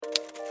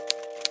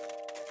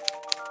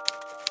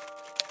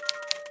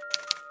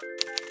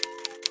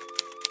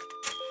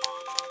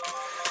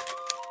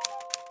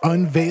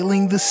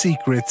unveiling the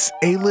secrets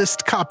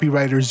A-list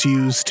copywriters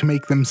use to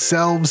make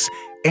themselves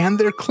and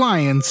their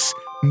clients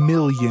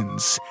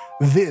millions.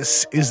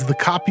 This is the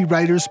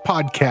Copywriters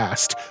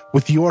Podcast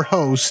with your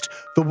host,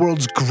 the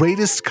world's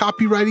greatest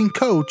copywriting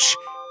coach,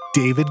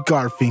 David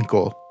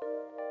Garfinkel.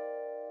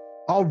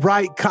 All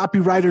right,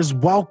 copywriters,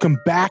 welcome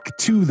back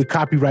to the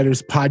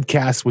Copywriters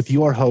Podcast with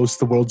your host,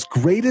 the world's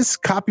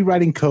greatest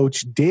copywriting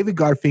coach, David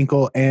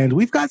Garfinkel. And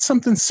we've got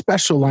something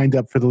special lined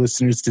up for the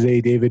listeners today,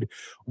 David.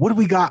 What do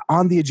we got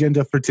on the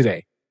agenda for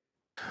today?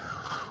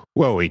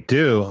 Well, we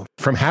do.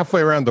 From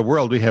halfway around the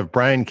world, we have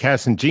Brian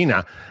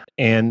Casangina.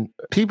 And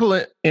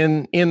people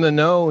in the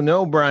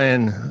know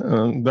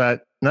Brian,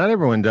 but not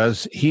everyone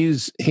does. He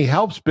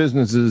helps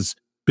businesses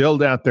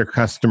build out their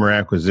customer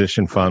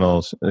acquisition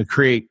funnels,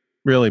 create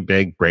really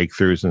big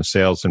breakthroughs in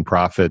sales and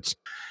profits.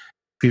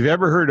 If you've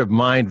ever heard of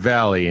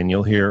Mindvalley, and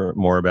you'll hear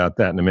more about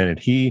that in a minute,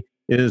 he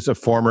is a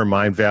former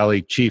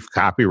Mindvalley chief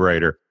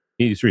copywriter.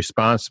 He's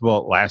responsible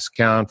at last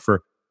count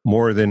for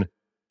more than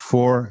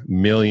 $4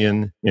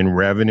 million in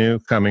revenue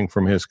coming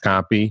from his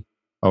copy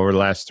over the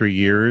last 3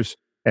 years.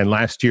 And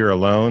last year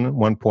alone,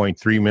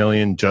 1.3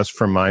 million just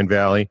from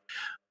Mindvalley.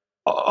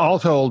 All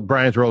told,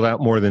 Brian's rolled out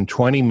more than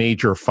 20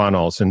 major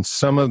funnels, and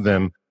some of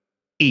them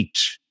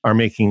each are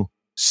making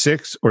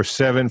 6 or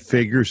 7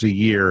 figures a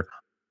year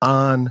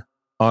on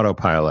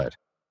autopilot.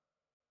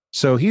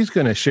 So he's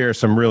going to share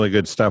some really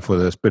good stuff with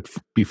us. But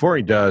before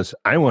he does,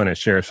 I want to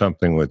share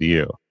something with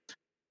you.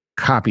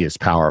 Copy is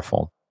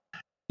powerful.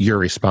 You're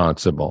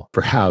responsible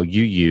for how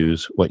you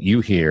use what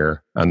you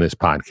hear on this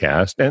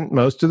podcast. And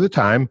most of the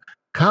time,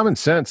 common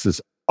sense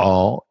is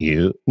all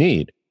you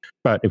need.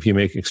 But if you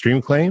make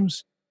extreme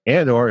claims,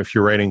 and or if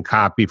you're writing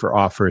copy for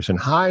offers in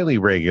highly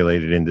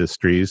regulated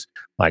industries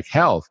like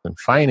health and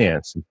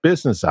finance and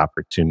business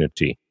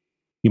opportunity,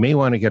 you may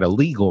want to get a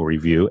legal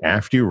review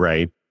after you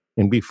write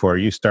and before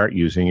you start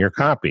using your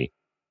copy.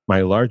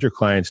 My larger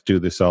clients do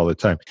this all the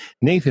time.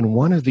 Nathan,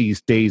 one of these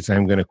days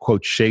I'm going to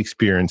quote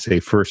Shakespeare and say,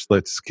 first,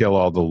 let's kill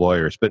all the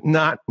lawyers, but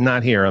not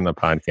here on the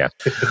podcast.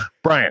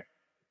 Brian,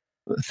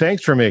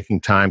 thanks for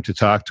making time to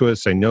talk to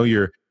us. I know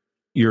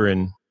you're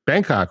in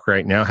Bangkok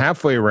right now,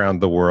 halfway around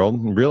the world.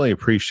 Really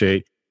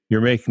appreciate you're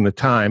making the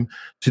time.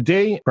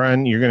 Today,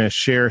 Brian, you're going to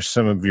share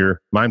some of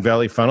your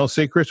Mindvalley funnel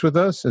secrets with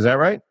us. Is that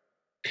right?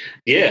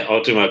 Yeah,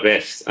 I'll do my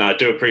best. I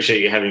do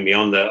appreciate you having me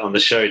on the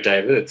show,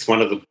 David. It's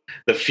one of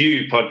the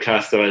few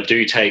podcasts that I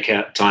do take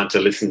out time to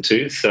listen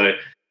to. So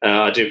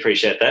I do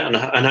appreciate that.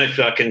 And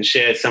hopefully I can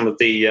share some of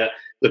the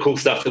cool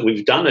stuff that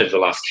we've done over the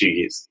last few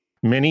years.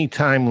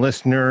 Many-time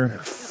listener,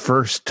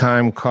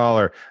 first-time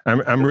caller.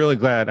 I'm really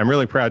glad. I'm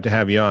really proud to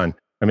have you on.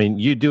 I mean,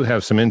 you do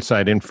have some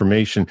inside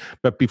information,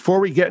 but before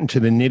we get into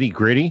the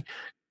nitty-gritty,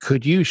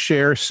 could you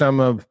share some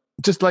of,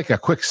 just like a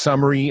quick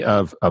summary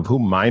of who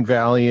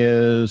Mindvalley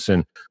is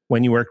and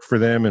when you worked for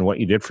them and what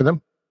you did for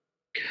them?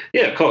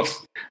 Yeah, of course.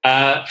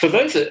 For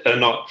those that are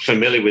not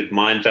familiar with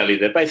Mindvalley,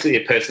 they're basically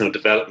a personal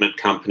development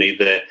company.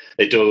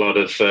 They do a lot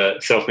of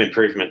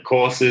self-improvement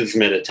courses,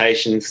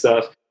 meditation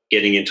stuff,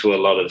 getting into a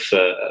lot of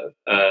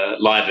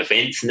live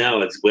events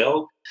now as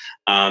well,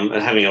 and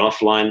having an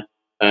offline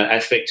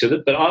aspect to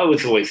it. But I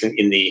was always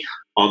in the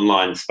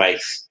online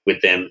space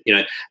with them,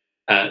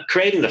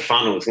 creating the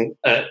funnels. And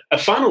a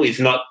funnel is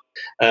not,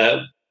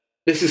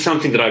 this is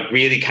something that I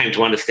really came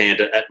to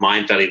understand at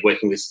Mindvalley,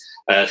 working with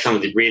some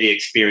of the really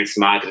experienced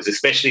marketers,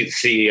 especially the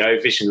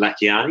CEO, Vishen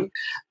Lakhiani.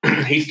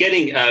 He's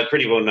getting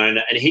pretty well known,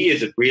 and he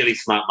is a really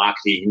smart marketer.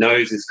 He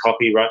knows his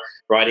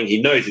copywriting, he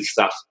knows his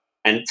stuff.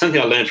 And something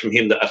I learned from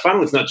him, that a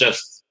funnel is not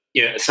just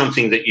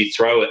something that you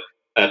throw at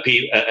a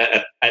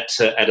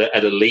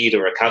lead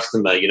or a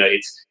customer.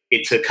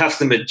 It's a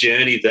customer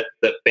journey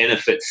that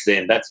benefits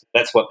them.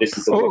 That's what this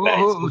is all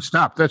about.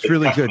 Stop! That's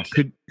really good.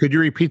 Could you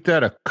repeat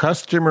that? A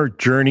customer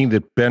journey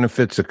that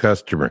benefits a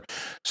customer.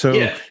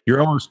 So You're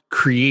almost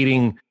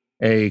creating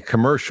a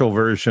commercial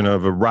version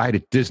of a ride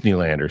at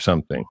Disneyland or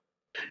something.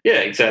 Yeah,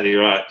 exactly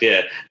right.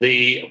 Yeah,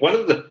 one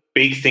of the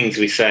big things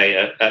we say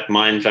at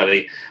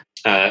Mindvalley.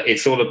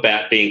 It's all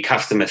about being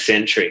customer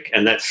centric,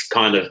 and that's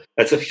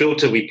a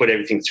filter we put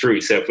everything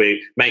through. So if we're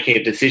making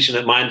a decision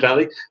at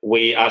Mindvalley,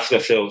 we ask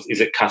ourselves, is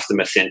it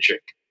customer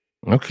centric?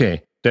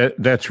 Okay,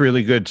 that's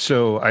really good.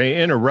 So I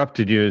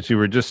interrupted you as you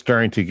were just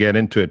starting to get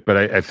into it, but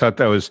I thought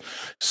that was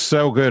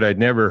so good. I'd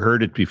never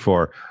heard it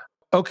before.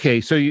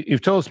 Okay, so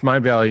you've told us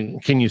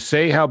Mindvalley. Can you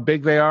say how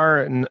big they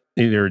are, and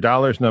either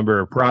dollars,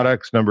 number of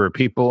products, number of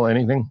people,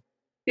 anything?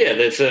 Yeah,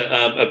 there's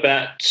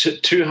about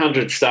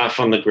 200 staff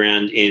on the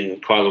ground in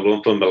Kuala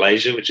Lumpur,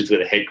 Malaysia, which is where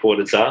the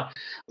headquarters are.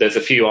 There's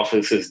a few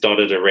offices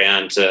dotted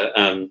around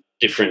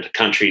different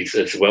countries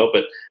as well,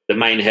 but the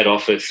main head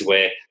office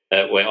where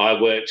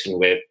I worked and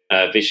where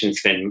Vishen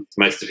spent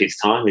most of his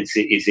time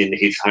is in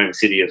his home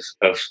city of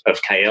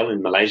KL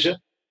in Malaysia.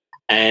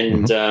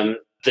 And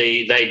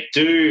they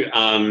do,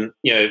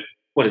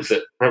 what is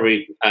it?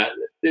 Probably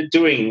they're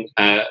doing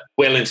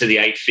well into the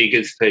 8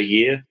 figures per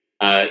year.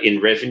 In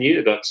revenue.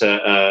 They've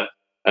got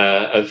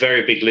a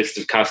very big list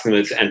of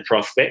customers and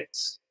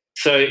prospects.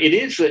 So it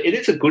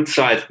is a good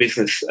sized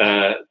business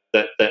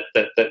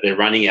that they're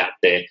running out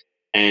there,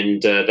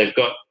 and they've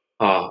got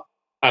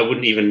I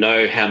wouldn't even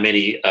know how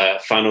many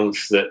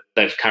funnels that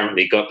they've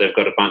currently got. They've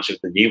got a bunch of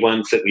the new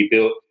ones that we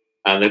built.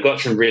 They've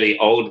got some really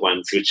old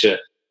ones, which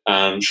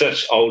are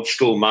such old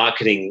school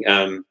marketing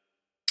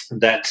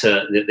that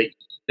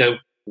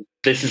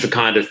this is the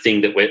kind of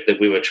thing that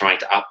we were trying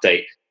to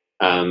update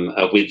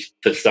with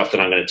the stuff that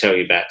I'm going to tell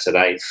you about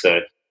today. So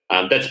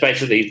that's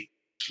basically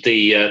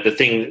the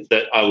thing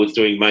that I was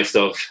doing most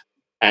of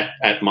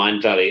at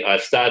Mindvalley. I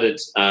started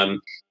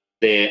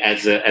there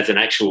as an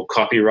actual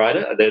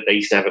copywriter. They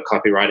used to have a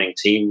copywriting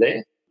team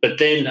there, but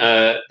then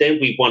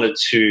we wanted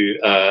to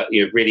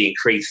really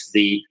increase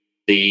the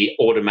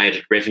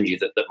automated revenue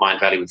that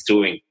Mindvalley was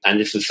doing, and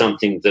this was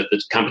something that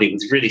the company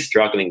was really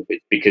struggling with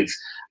because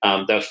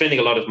they were spending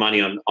a lot of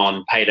money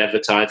on paid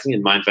advertising,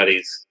 and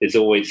Mindvalley is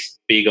always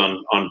big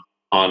on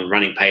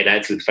running paid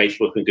ads with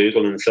Facebook and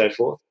Google and so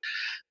forth.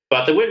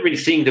 But they weren't really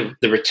seeing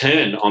the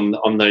return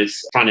on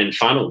those front-end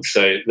funnels.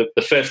 So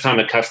the first time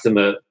a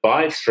customer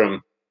buys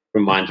from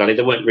Mindvalley,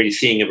 they weren't really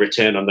seeing a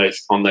return on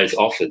those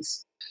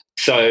offers.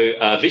 So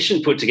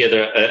Vishen put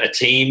together a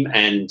team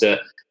and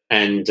to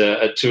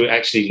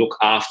actually look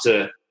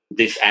after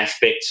this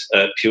aspect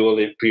pure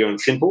and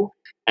simple.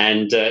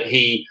 And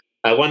he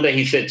one day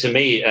he said to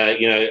me,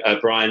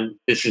 Brian,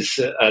 this is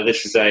a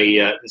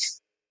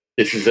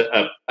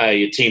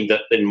team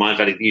that in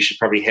Mindvalley you should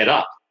probably head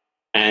up.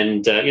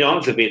 And I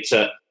was a bit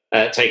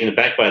taken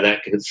aback by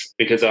that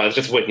because I was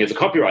just working as a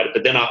copywriter.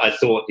 But then I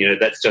thought,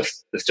 that's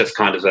just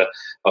kind of a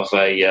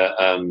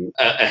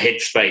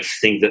headspace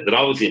thing that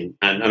I was in,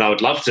 and I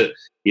would love to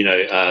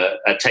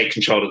take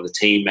control of the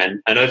team.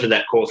 And over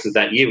that course of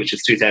that year, which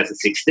is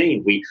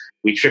 2016, we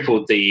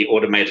tripled the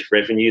automated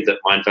revenue that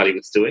Mindvalley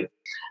was doing.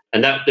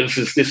 And this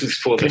was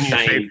for the same. Can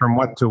you say from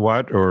what to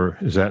what, or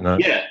is that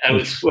not? Yeah,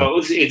 it's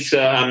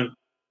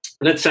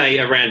let's say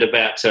around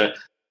about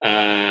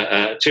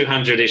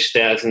 200-ish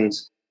thousand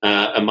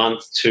a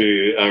month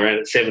to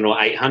around 700 or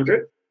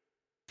 800.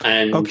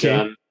 And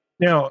okay.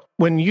 Now,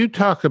 when you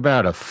talk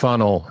about a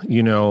funnel,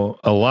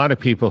 a lot of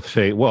people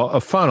say, well,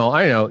 a funnel,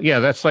 I know, yeah,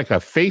 that's like a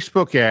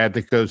Facebook ad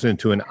that goes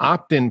into an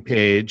opt-in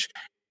page,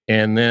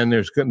 and then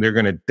they're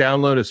going to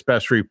download a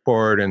special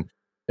report, and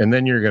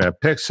then you're going to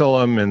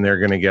pixel them, and they're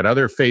going to get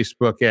other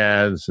Facebook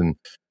ads and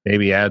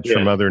maybe ads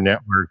from other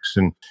networks,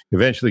 and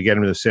eventually get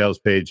them to the sales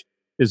page.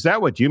 Is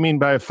that what you mean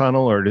by a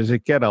funnel, or does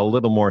it get a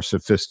little more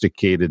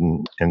sophisticated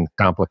and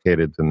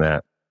complicated than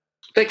that?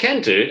 They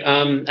can do,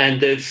 and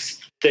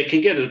they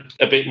can get a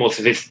bit more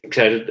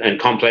sophisticated and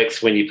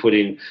complex when you put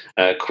in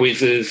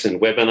quizzes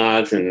and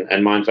webinars, and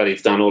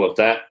Mindvalley's done all of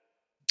that.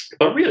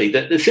 But really,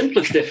 the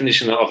simplest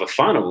definition of a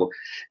funnel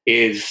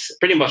is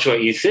pretty much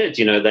what you said.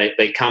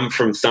 They come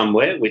from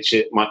somewhere, which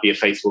it might be a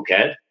Facebook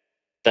ad.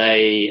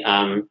 They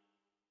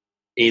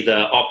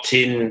either opt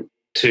in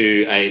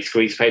to a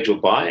squeeze page or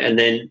buy, and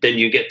then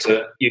you get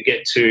to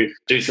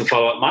do some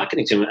follow-up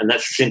marketing to them, and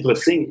that's the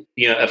simplest thing.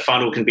 A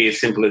funnel can be as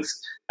simple as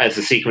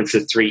a sequence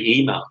of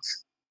 3 emails.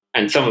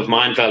 And some of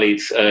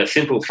Mindvalley's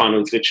simple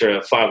funnels, which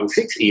are 5 or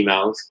 6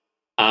 emails,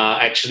 are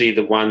actually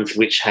the ones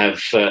which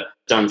have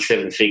done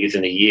 7 figures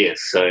in a year.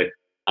 So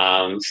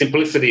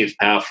simplicity is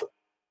powerful.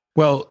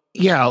 Well,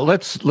 yeah,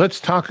 let's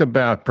talk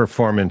about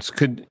performance.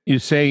 Could you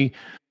say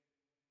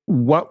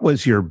what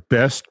was your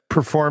best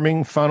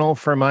performing funnel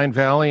for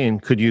Mindvalley,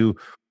 and could you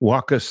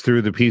walk us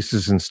through the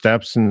pieces and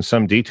steps in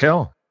some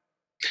detail?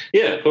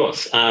 Yeah, of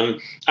course. I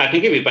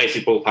can give you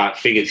basic ballpark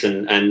figures,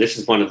 and this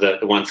is one of the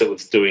ones that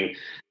was doing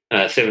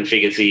 7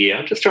 figures a year.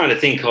 I'm just trying to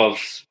think of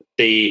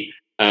the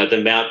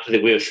amount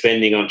that we were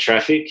spending on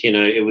traffic.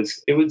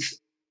 It's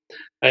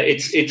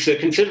a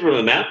considerable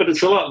amount, but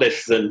it's a lot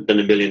less than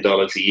 $1 million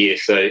a year.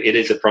 So it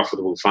is a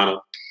profitable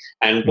funnel.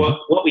 And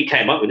what we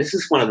came up with, this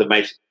is one of the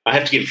major. I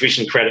have to give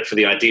Vishen credit for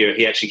the idea.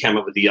 He actually came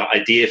up with the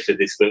idea for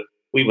this, but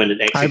we went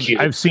and executed.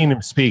 I've seen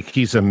him speak.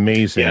 He's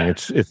amazing. Yeah.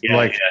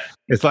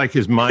 It's like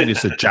his mind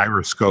is a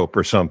gyroscope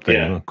or something.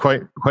 Yeah.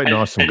 Quite an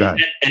awesome guy.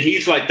 And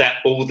he's like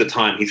that all the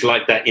time. He's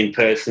like that in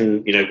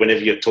person.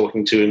 Whenever you're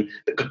talking to him,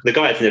 the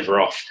guy's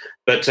never off.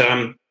 But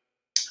the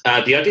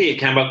idea he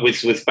came up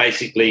with was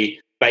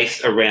basically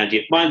based around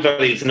it.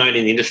 Mindvalley is known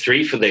in the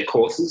industry for their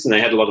courses, and they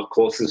had a lot of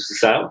courses for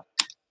sale.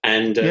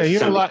 And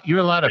you're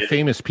a lot of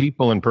famous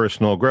people in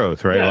personal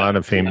growth, right? Yeah. A lot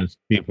of famous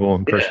people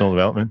in personal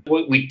development.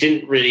 We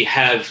didn't really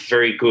have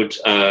very good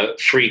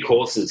free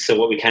courses, so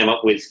what we came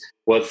up with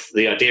was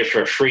the idea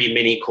for a free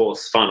mini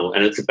course funnel,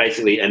 and it's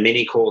basically a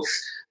mini course,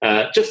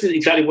 just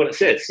exactly what it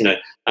says.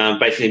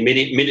 Basically a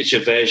miniature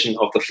version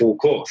of the full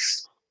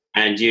course.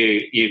 And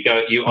you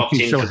opt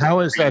in. So how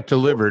is that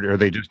delivered? Are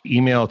they just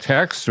email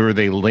texts, or are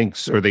they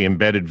links, or are they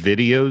embedded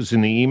videos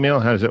in the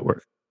email? How does it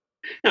work?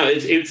 No,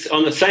 it's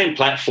on the same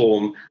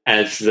platform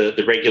as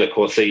the regular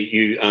course. So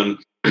you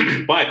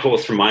buy a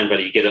course from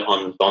Mindvalley, you get it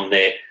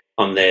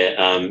on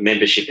their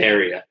membership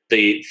area.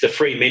 The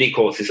free mini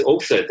course is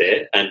also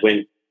there, and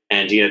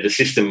the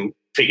system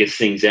figures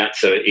things out,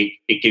 so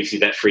it gives you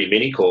that free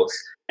mini course,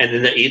 and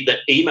then the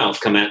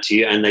emails come out to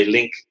you, and they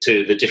link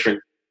to the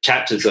different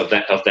chapters of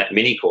that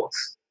mini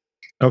course.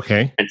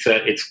 Okay. And so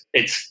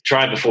it's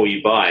try before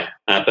you buy.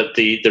 But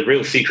the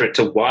real secret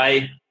to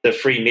why the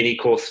free mini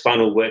course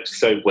funnel worked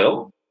so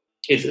well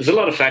is there's a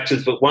lot of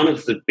factors, but one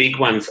of the big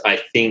ones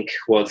I think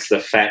was the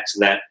fact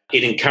that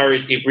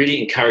it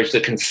really encouraged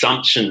the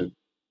consumption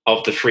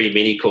of the free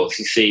mini course.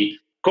 You see,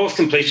 course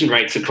completion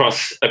rates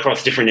across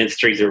different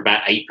industries are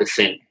about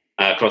 8%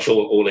 across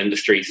all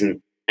industries,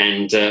 and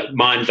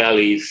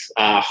Mindvalley's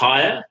are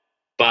higher,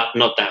 but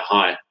not that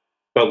high.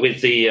 But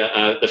with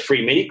the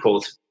free mini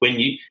course,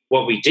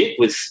 what we did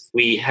was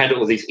we had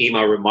all these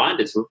email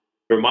reminders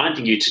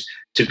reminding you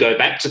to go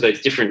back to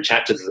those different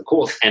chapters of the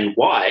course and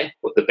what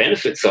the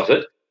benefits of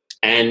it,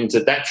 and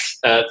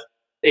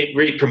it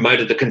really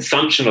promoted the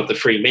consumption of the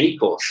free mini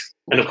course.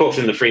 And of course,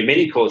 in the free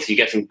mini course, you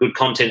get some good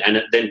content, and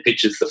it then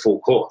pitches the full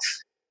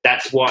course.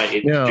 That's why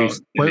it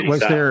produced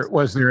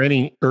was there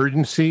any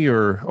urgency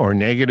or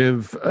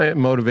negative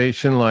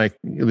motivation, like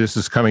this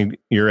is coming,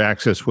 your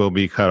access will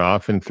be cut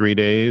off in 3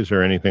 days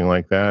or anything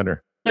like that?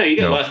 Or no, you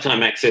get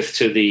lifetime access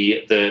to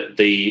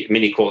the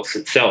mini course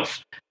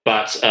itself.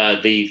 But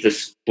we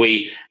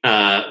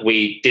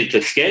did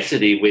the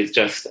scarcity with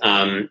just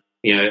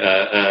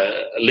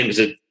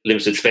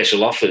limited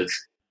special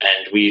offers,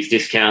 and we used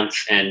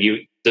discounts, and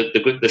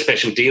the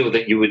special deal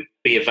that you would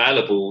be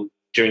available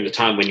during the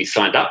time when you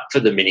signed up for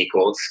the mini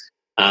course,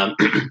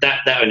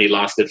 that only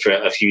lasted for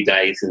a few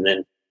days, and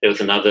then there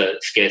was another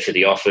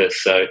scarcity offer.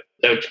 So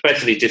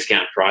basically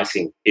discount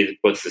pricing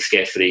was the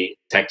scarcity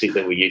tactic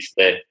that we used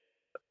there.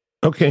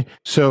 Okay,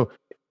 so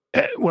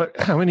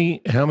how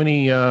many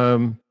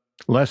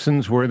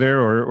lessons were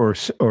there, or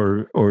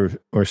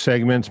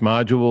segments,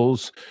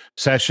 modules,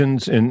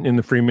 sessions in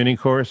the free mini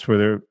course? Were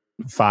there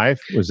 5?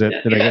 Was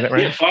that? Did I get it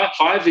right? Yeah,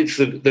 5 is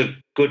the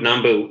good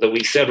number that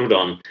we settled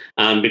on,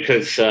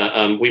 because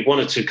we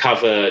wanted to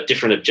cover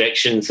different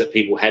objections that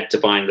people had to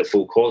buying the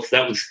full course.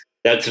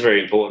 That's a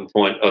very important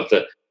point of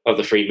the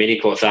free mini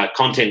course. Our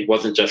content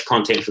wasn't just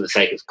content for the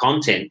sake of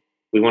content.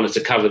 We wanted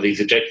to cover these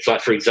objections.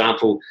 Like, for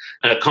example,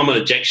 a common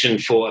objection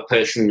for a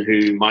person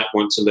who might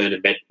want to learn a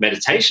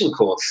meditation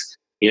course,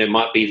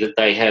 might be that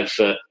they have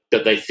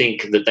that they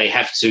think that they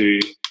have to,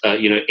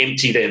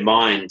 empty their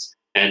mind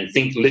and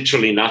think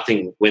literally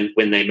nothing when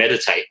they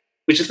meditate,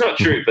 which is not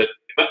true. But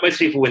most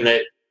people, when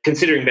they're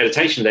considering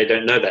meditation, they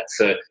don't know that.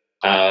 So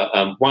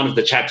one of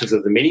the chapters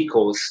of the mini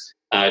course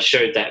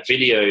showed that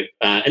video,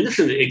 and this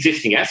is an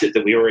existing asset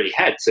that we already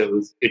had,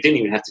 so it didn't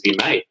even have to be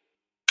made.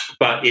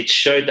 But it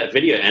showed that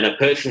video, and a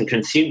person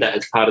consumed that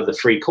as part of the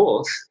free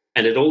course,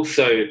 and it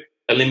also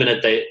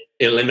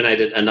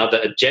eliminated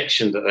another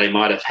objection that they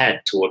might have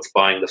had towards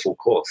buying the full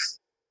course.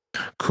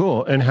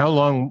 Cool. And how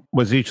long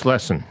was each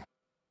lesson?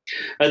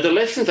 The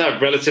lessons are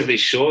relatively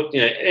short,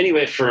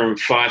 anywhere from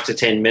 5 to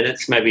 10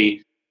 minutes,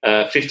 maybe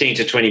 15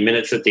 to 20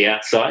 minutes at the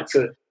outside.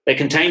 So they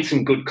contain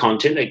some good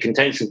content. They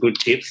contain some good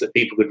tips that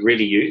people could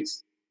really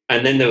use.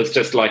 And then there was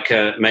just like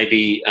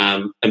maybe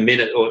a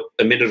minute or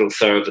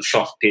so of a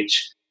soft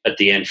pitch at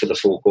the end for the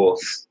full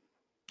course.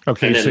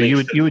 Okay, so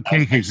you would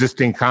take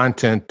existing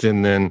content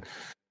and then,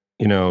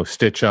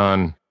 stitch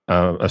on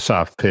a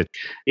soft pitch.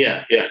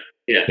 Yeah.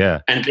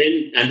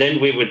 And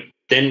then we would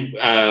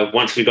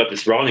once we got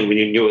this rolling, when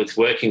you knew it was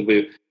working,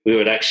 we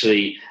would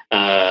actually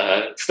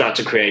start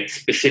to create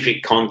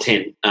specific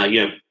content.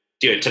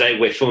 Today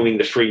we're filming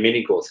the free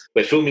mini course.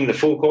 We're filming the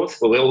full course,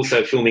 but we're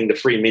also filming the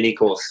free mini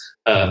course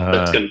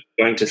that's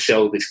going to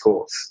sell this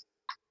course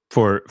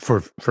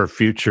for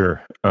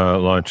future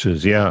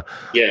launches. Yeah.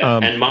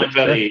 And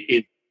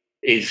Mindvalley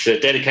is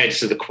dedicated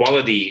to the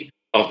quality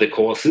of the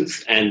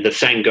courses, and the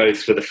same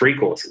goes for the free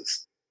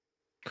courses.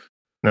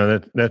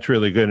 No, that's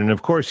really good. And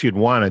of course, you'd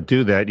want to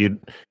do that.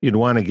 You'd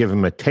want to give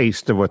them a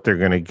taste of what they're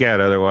going to get.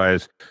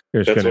 Otherwise,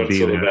 there's going to be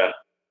that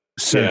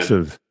sense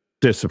of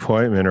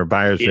disappointment or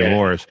buyer's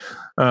remorse.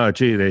 Oh,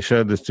 gee, they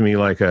showed this to me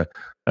like a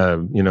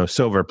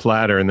silver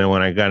platter, and then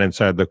when I got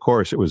inside the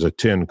course, it was a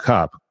tin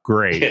cup.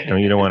 Great. I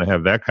mean, you don't want to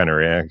have that kind of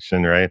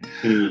reaction, right?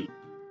 Mm.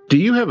 Do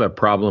you have a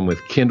problem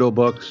with Kindle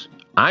books?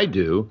 I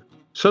do.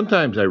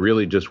 Sometimes I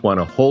really just want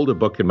to hold a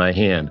book in my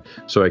hand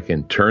so I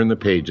can turn the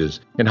pages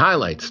and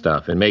highlight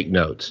stuff and make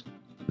notes.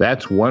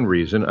 That's one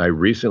reason I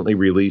recently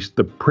released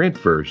the print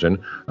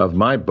version of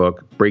my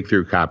book,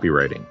 Breakthrough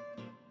Copywriting.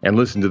 And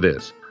listen to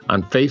this.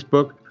 On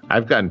Facebook,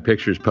 I've gotten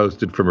pictures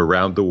posted from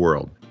around the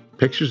world.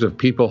 Pictures of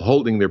people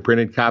holding their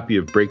printed copy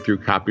of Breakthrough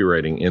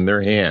Copywriting in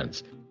their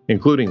hands,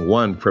 including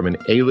one from an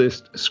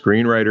A-list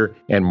screenwriter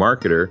and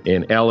marketer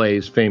in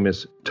LA's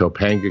famous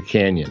Topanga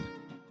Canyon.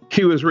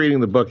 He was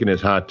reading the book in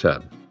his hot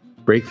tub.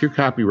 Breakthrough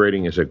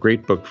Copywriting is a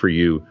great book for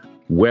you,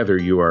 whether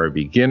you are a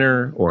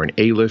beginner or an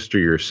A-lister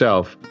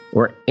yourself,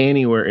 or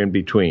anywhere in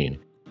between.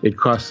 It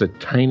costs a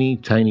tiny,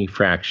 tiny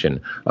fraction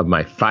of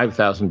my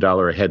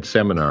 $5,000 a head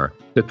seminar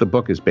that the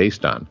book is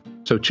based on.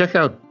 So check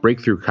out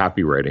Breakthrough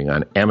Copywriting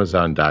on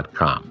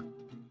Amazon.com.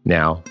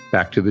 Now,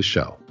 back to the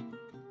show.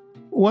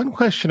 One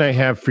question I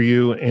have for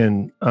you,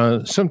 and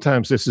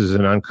sometimes this is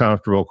an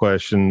uncomfortable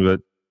question,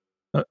 but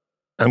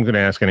I'm going to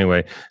ask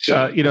anyway.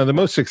 Sure. The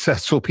most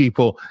successful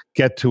people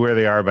get to where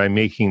they are by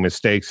making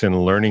mistakes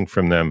and learning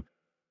from them.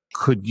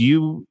 Would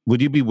you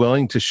be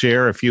willing to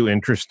share a few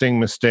interesting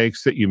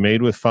mistakes that you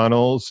made with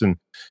funnels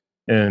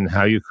and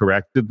how you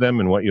corrected them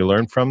and what you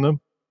learned from them?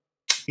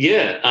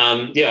 Yeah,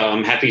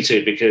 I'm happy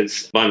to,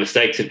 because my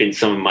mistakes have been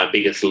some of my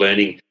biggest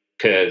learning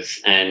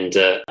curves, and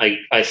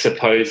I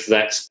suppose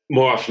that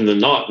more often than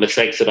not,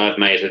 mistakes that I've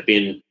made have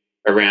been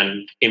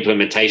around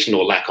implementation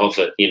or lack of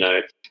it.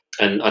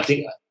 And I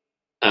think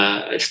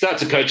I start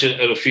to coach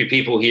a few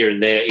people here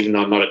and there, even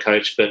though I'm not a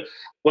coach. But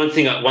one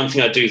thing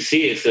I do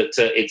see is that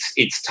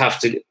it's tough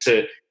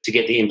to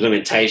get the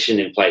implementation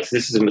in place.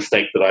 This is a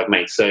mistake that I've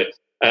made. So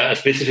a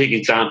specific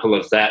example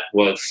of that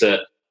was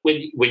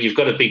when you've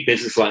got a big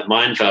business like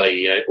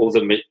Mindvalley, all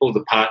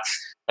the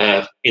parts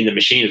in the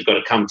machine have got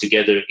to come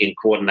together in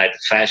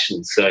coordinated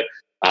fashion. So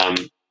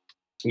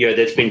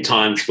there's been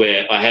times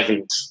where I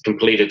haven't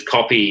completed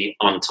copy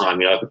on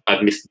time.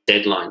 I've missed the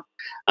deadline.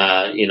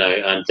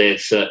 And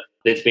there's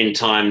been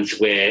times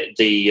where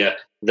the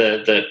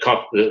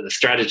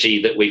strategy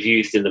that we've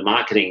used in the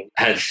marketing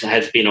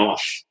has been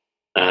off,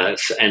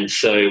 and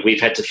so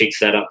we've had to fix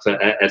that up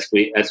as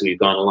we've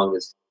gone along.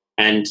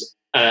 And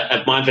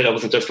at Mindvalley, I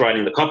wasn't just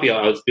writing the copy;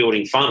 I was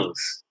building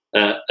funnels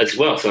as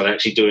well. So I'm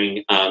actually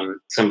doing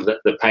some of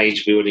the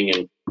page building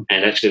and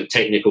actually the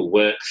technical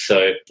work.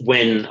 So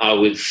when I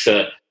was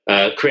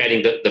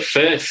creating the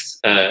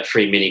first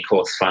free mini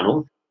course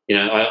funnel,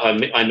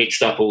 I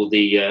mixed up all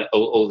the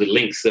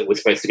links that were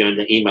supposed to go in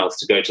the emails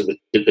to go to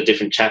the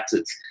different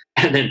chapters,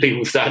 and then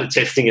people started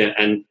testing it,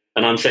 and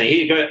I'm saying,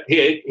 here you go,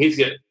 here's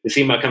this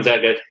email comes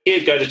out, goes,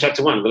 here, go to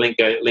chapter 1, the link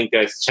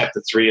goes to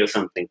chapter 3 or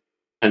something,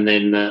 and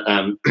then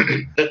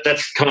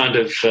that's kind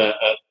of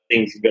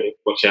things you've got to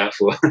watch out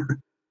for.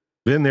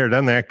 Been there,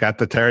 done that, got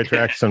the tire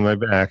tracks on my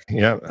back.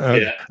 Yeah.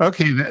 Yeah.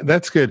 Okay,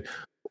 that's good.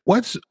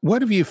 What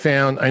have you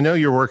found? I know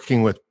you're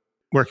working with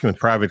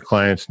private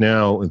clients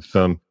now with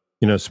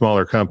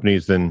smaller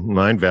companies than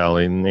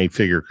Mindvalley, an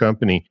 8-figure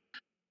company.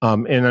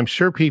 And I'm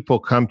sure people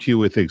come to you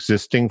with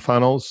existing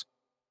funnels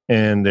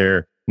and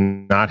they're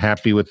not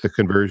happy with the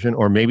conversion,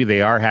 or maybe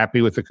they are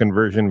happy with the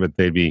conversion, but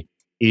they'd be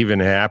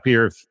even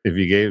happier if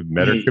you gave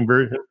better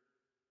conversion.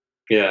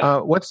 Yeah.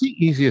 What's the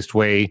easiest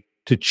way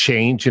to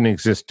change an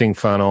existing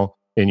funnel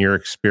in your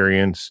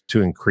experience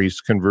to increase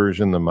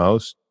conversion the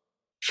most?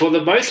 For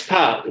the most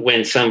part,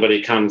 when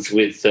somebody comes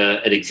with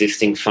an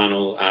existing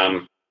funnel,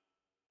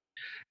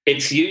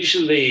 it's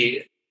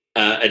usually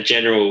a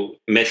general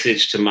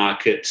message to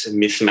market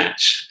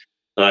mismatch.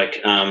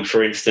 Like,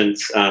 for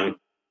instance,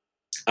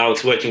 I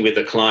was working with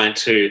a client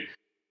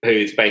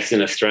who's based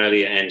in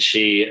Australia, and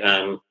she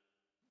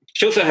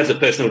also has a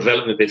personal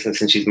development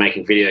business, and she's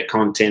making video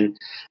content.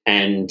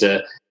 And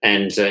I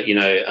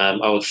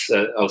was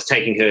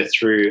taking her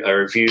through a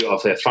review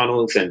of her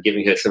funnels and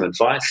giving her some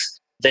advice.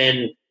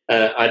 Then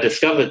I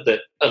discovered that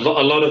a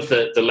lot of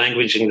the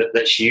languaging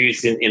that she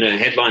used in her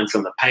headlines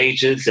on the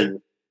pages and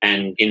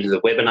into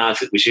the webinars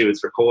that she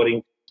was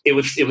recording, it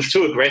was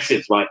too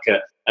aggressive.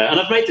 And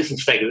I've made this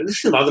mistake.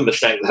 This is another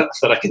mistake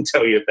that I can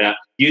tell you about,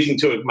 using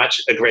too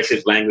much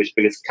aggressive language,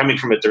 because coming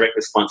from a direct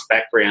response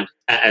background,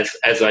 as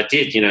I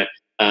did,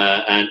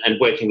 and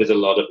working with a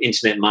lot of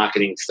internet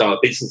marketing style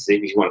businesses,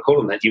 if you want to call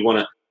them that, you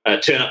want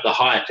to turn up the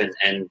hype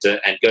and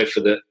go for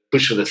the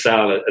push for the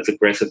sale as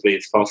aggressively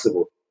as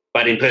possible.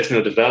 But in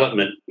personal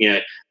development,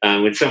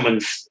 when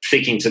someone's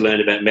seeking to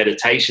learn about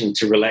meditation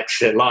to relax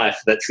their life,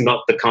 that's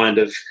not the kind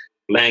of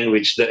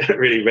language that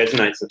really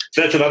resonates. So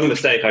that's another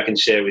mistake I can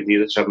share with you,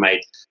 that I've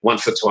made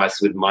once or twice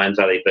with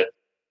Mindvalley. But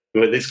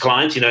with this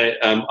client,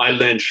 I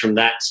learned from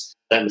that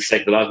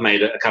mistake that I've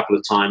made a couple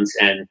of times,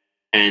 and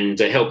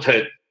helped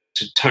her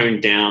to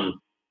tone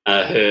down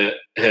her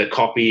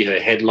copy,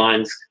 her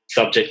headlines,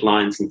 subject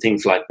lines, and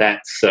things like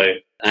that. So.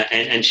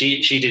 And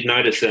she did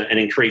notice an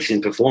increase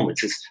in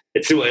performance.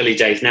 It's still early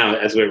days now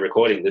as we're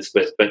recording this,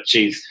 but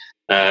she's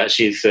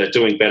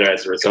doing better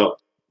as a result.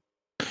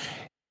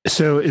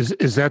 So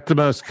is that the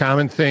most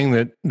common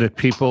thing that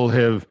people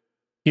have?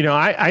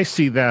 I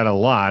see that a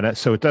lot,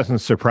 so it doesn't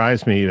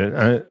surprise me.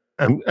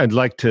 I'd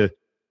like to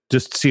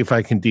just see if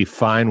I can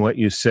define what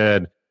you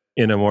said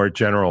in a more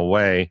general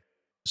way.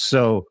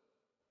 So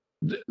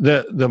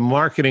the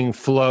marketing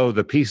flow,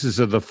 the pieces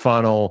of the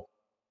funnel,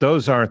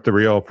 those aren't the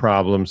real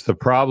problems. The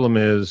problem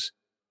is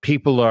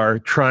people are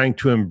trying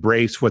to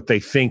embrace what they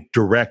think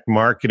direct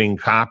marketing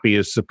copy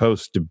is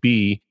supposed to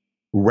be,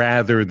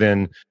 rather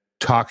than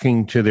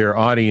talking to their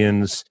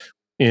audience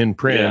in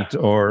print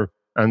or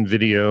on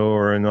video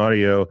or in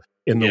audio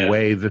in the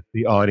way that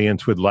the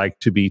audience would like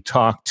to be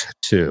talked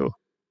to.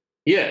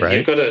 Yeah,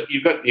 right?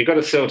 You've got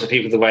to sell to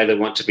people the way they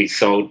want to be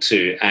sold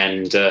to,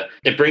 and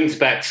it brings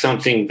back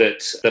something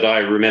that I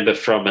remember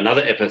from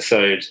another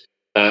episode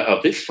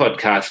of this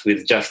podcast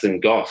with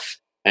Justin Goff,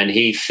 and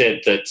he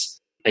said that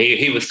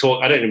he was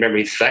talking. I don't remember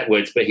his exact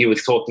words, but he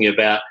was talking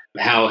about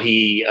how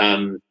he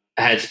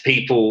has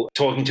people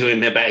talking to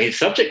him about his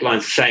subject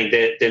lines, saying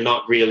they're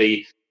not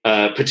really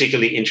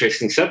particularly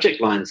interesting subject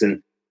lines, and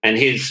And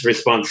his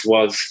response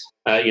was,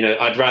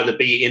 I'd rather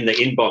be in the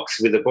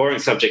inbox with a boring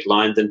subject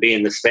line than be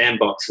in the spam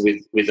box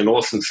with an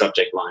awesome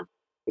subject line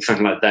or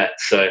something like that.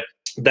 So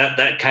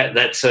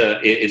that's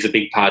is a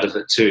big part of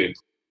it too.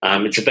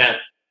 It's about,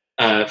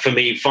 for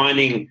me,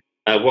 finding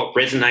what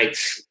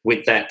resonates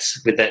with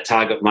that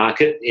target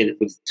market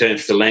with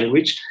terms to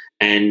language,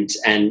 and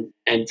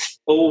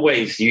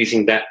always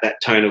using that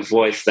tone of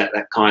voice, that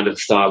kind of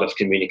style of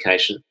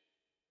communication.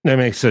 That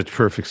makes such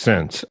perfect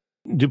sense.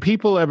 Do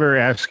people ever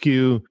ask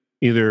you,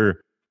 either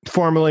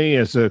formally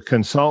as a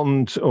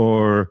consultant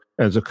or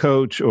as a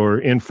coach, or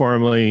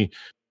informally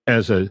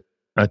as a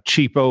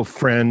cheapo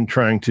friend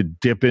trying to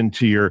dip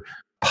into your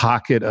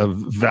pocket of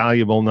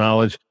valuable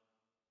knowledge?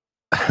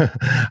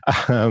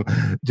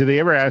 Do they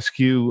ever ask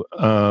you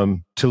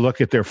to look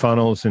at their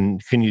funnels,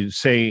 and can you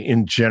say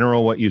in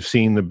general what you've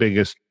seen the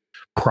biggest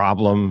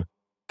problem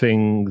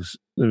things,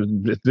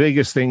 the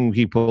biggest thing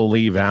people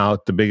leave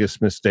out, the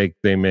biggest mistake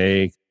they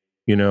make?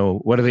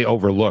 What do they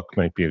overlook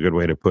might be a good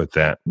way to put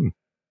that.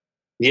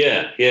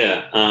 Yeah.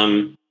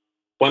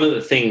 One of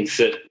the things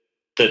that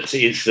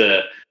is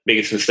the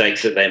biggest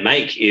mistakes that they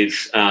make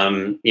is,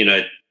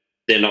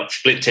 they're not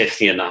split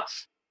testing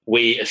enough.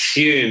 We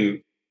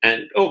assume,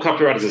 and all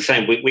copywriters are the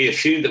same, we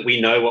assume that we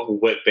know what will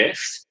work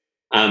best,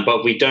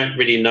 but we don't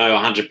really know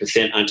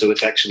 100% until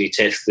it's actually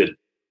tested.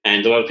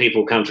 And a lot of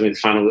people come to me with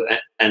funnel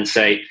and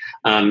say,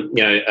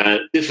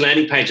 this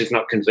landing page is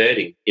not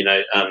converting,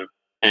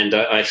 and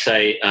I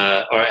say,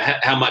 all right,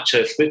 how much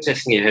split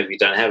testing have you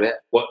done?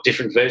 What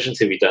different versions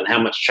have you done?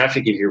 How much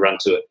traffic have you run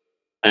to it?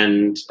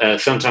 And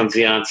sometimes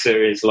the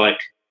answer is like,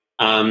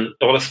 well,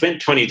 I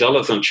spent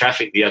 $20 on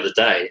traffic the other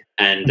day,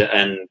 and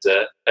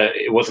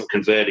it wasn't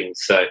converting.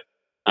 So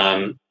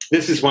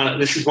this is one of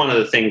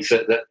the things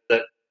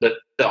that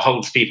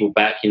holds people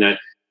back.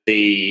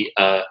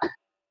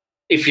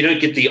 If you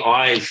don't get the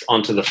eyes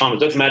onto the funnel,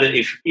 it doesn't matter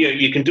if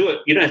you can do it.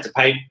 You don't have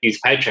to use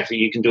paid traffic.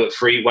 You can do it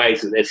free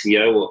ways with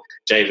SEO or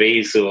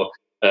JVs or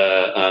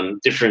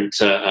different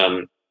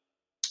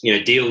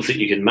deals that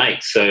you can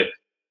make. So,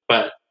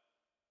 but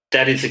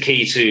that is the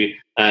key to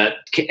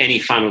any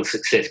funnel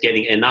success: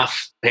 getting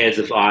enough pairs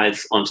of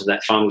eyes onto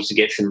that funnel to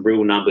get some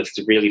real numbers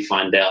to really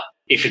find out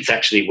if it's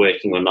actually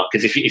working or not.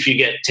 Because if you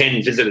get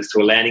 10 visitors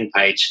to a landing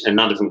page and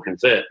none of them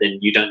convert, then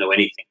you don't know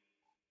anything.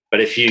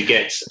 But if you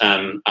get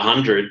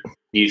 100,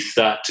 you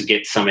start to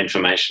get some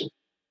information.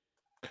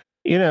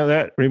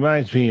 That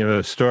reminds me of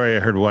a story I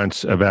heard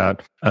once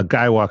about a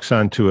guy walks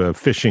onto a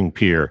fishing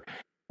pier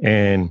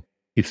and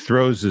he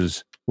throws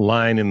his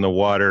line in the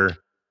water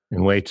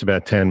and waits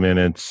about 10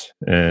 minutes.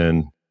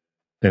 And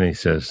then he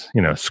says,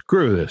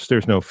 screw this,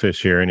 there's no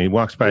fish here. And he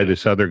walks by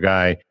this other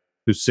guy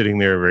who's sitting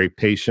there very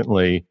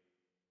patiently.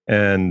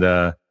 And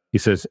he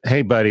says,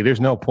 hey, buddy,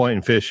 there's no point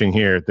in fishing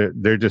here.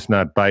 They're just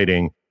not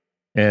biting.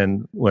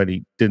 And what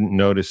he didn't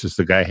notice is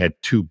the guy had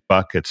 2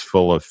 buckets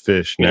full of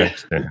fish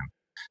next to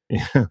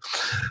him.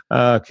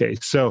 Okay,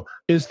 so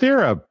is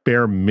there a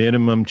bare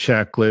minimum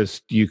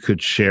checklist you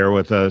could share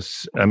with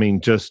us? I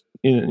mean, just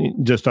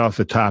off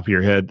the top of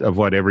your head, of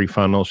what every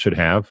funnel should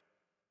have?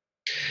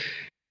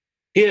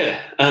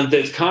 Yeah,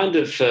 there's kind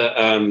of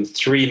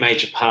 3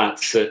 major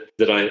parts that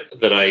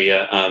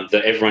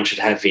everyone should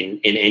have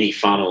in any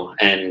funnel,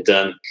 and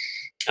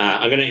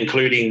I'm going to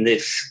include in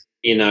this.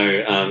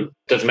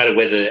 Doesn't matter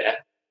whether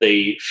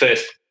the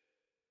first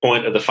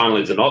point of the funnel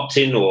is an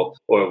opt-in or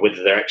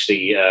whether they're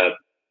actually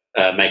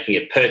making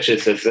a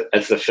purchase as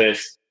the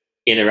first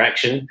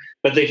interaction.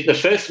 But the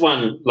first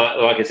one,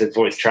 like I said,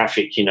 voice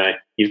traffic.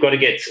 You've got to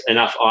get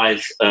enough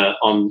eyes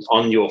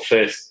on your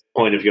first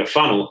point of your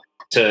funnel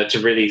to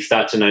really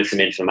start to know some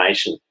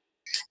information.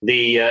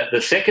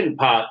 The second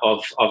part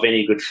of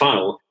any good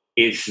funnel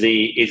is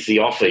the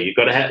offer. You've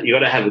got to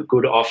have a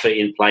good offer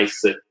in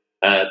place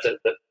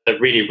that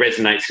really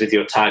resonates with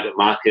your target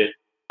market.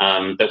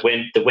 That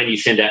when you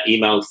send out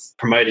emails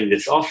promoting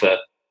this offer,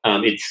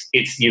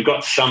 you've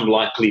got some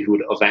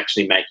likelihood of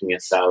actually making a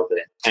sale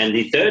there. And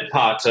the third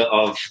part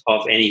of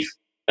any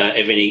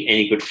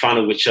good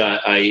funnel, which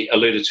I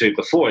alluded to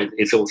before,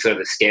 is also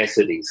the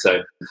scarcity.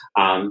 So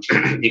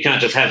you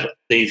can't just have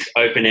these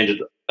open-ended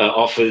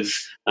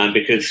offers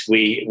because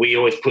we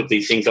always put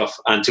these things off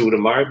until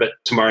tomorrow, but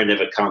tomorrow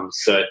never comes.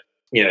 So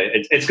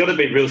it's got to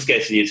be real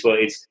scarcity as well.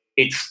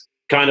 It's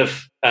kind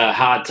of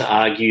hard to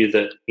argue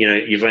that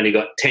you've only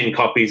got 10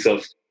 copies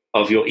of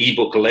your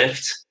ebook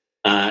left,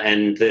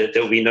 and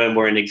there'll be no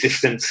more in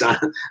existence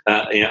after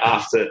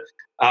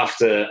all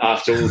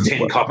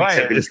 10 copies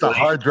have been Is the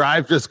hard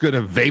drive just going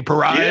to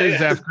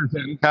vaporize after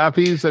 10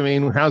 copies? I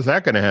mean, how's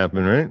that going to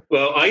happen, right?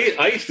 Well,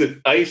 I used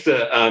to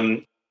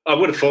I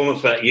would have fallen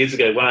for that years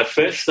ago when I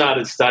first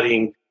started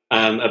studying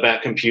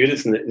about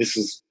computers, and this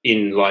was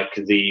in like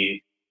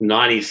the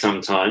 90s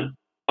sometime.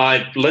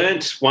 I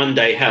learned one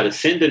day how to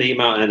send an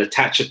email and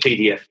attach a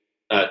PDF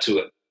to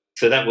it.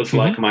 So that was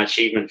like my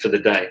achievement for the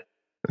day.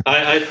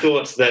 I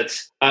thought that,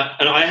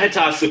 and I had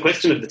to ask the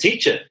question of the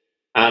teacher.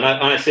 And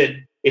I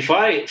said, if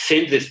I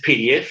send this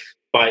PDF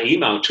by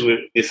email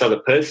to this other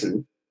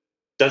person,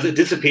 does it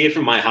disappear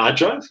from my hard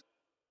drive?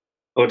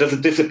 or does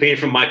it disappear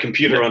from my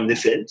computer on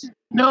this end?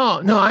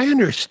 No, I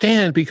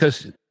understand,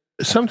 because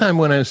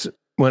sometimes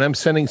when I'm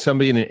sending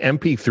somebody an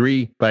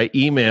MP3 by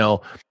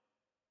email,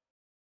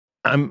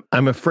 I'm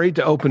afraid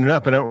to open it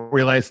up, and I don't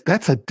realize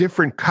that's a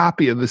different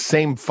copy of the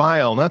same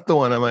file, not the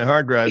one on my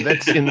hard drive.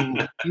 That's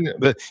in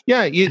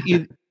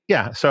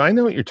yeah. So I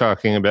know what you're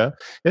talking about.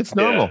 It's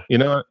normal,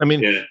 I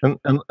mean,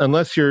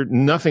 unless you're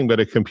nothing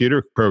but a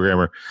computer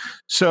programmer.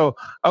 So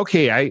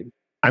okay,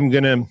 I'm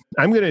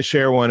gonna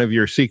share one of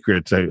your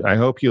secrets. I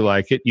hope you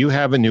like it. You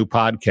have a new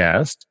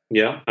podcast.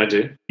 Yeah, I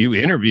do. You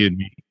interviewed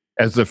me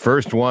as the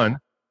first one,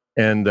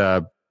 and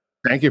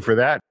thank you for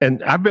that.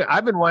 And I've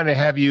been wanting to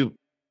have you.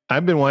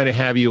 I've been wanting to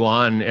have you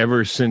on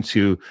ever since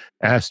you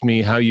asked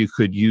me how you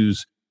could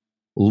use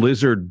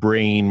lizard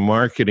brain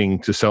marketing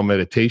to sell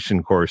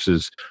meditation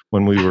courses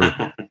when we were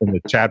in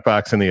the chat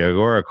box and the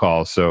Agora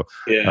call. So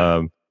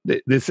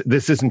this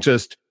isn't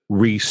just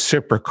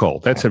reciprocal.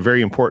 That's a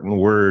very important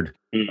word,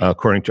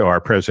 according to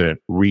our president.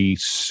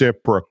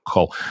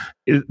 Reciprocal.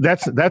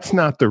 That's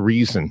not the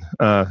reason.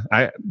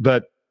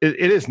 But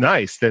it is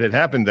nice that it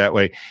happened that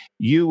way.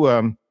 You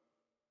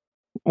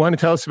want to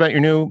tell us about your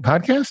new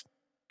podcast?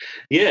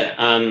 Yeah,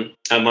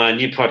 my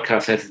new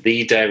podcast has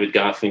the David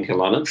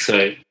Garfinkel on it,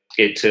 so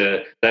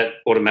that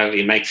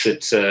automatically makes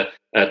it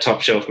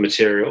top shelf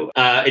material.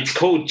 It's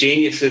called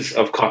Geniuses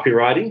of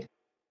Copywriting,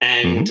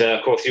 and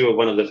of course, you were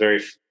one of the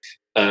very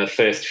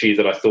first few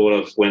that I thought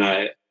of when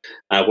I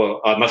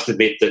must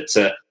admit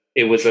that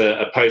it was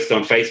a post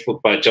on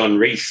Facebook by John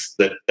Reese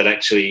that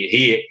actually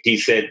he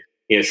said,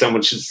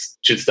 someone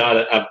should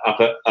start up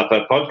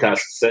a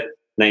podcast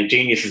named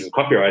Geniuses of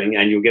Copywriting,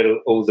 and you'll get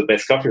all the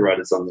best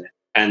copywriters on there.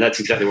 And that's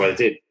exactly what I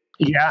did.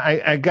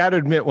 Yeah, I got to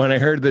admit, when I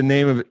heard the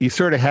name of it, you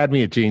sort of had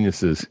me at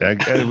Geniuses.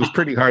 It was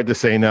pretty hard to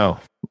say no.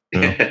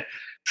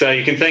 So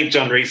you can thank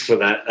John Reese for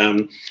that.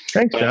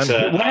 Thanks,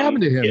 John. What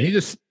happened to him? Yeah.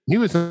 He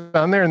was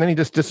on there and then he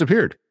just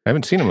disappeared. I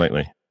haven't seen him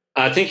lately.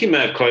 I think he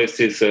may have closed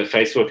his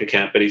Facebook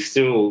account, but he's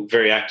still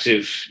very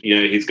active.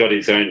 He's got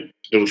his own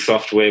little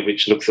software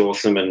which looks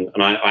awesome, and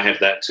I have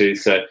that too.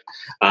 So,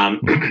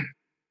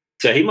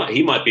 so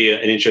he might be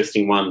an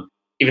interesting one,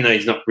 even though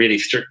he's not really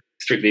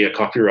strictly a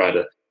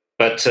copywriter.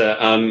 But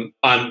I've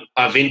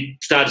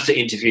started to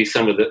interview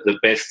some of the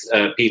best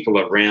people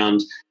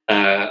around.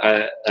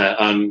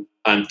 I'm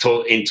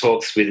in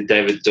talks with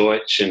David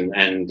Deutsch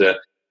and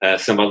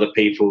some other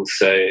people.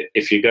 So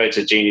if you go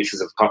to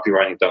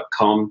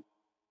geniusesofcopywriting.com,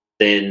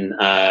 then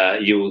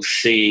you'll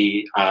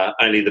see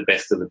only the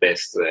best of the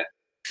best there.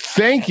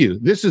 Thank you.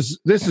 This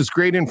is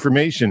great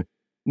information.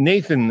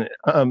 Nathan,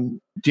 do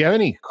you have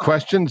any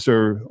questions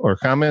or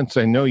comments?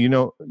 I know you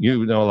know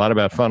a lot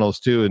about funnels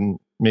too, and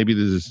maybe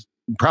this is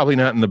probably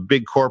not in the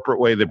big corporate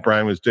way that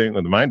Brian was doing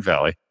with the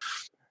Mindvalley.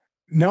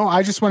 No,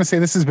 I just want to say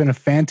this has been a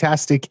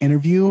fantastic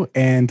interview,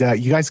 and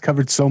you guys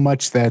covered so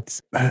much that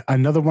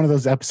another one of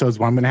those episodes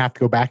where I'm going to have to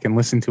go back and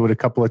listen to it a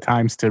couple of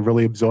times to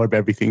really absorb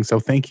everything. So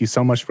thank you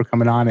so much for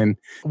coming on. And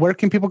where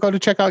can people go to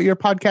check out your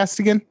podcast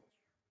again?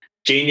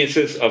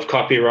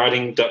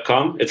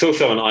 Geniusesofcopywriting.com. It's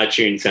also on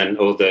iTunes and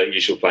all the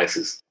usual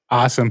places.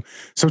 Awesome.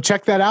 So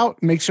check that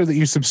out. Make sure that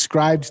you're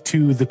subscribed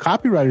to the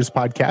Copywriters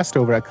Podcast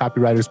over at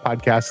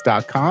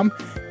copywriterspodcast.com,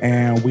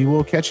 and we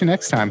will catch you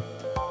next time.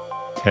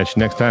 Catch you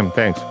next time.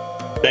 Thanks.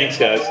 Thanks,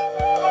 guys.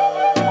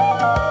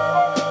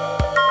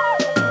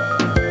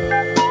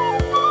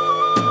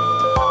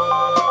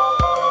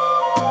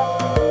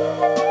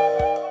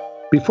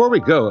 Before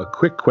we go, a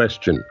quick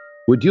question.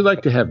 Would you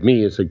like to have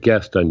me as a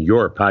guest on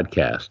your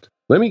podcast?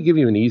 Let me give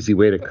you an easy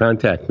way to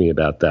contact me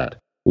about that.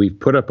 We've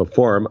put up a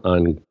form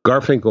on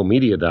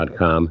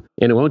garfinkelmedia.com,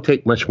 and it won't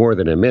take much more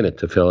than a minute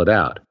to fill it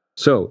out.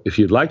 So if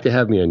you'd like to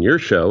have me on your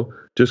show,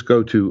 just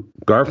go to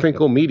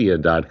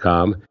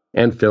garfinkelmedia.com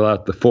and fill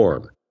out the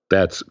form.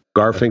 That's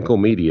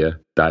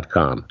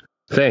garfinkelmedia.com.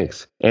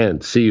 Thanks,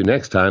 and see you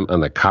next time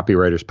on the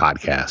Copywriters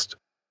Podcast.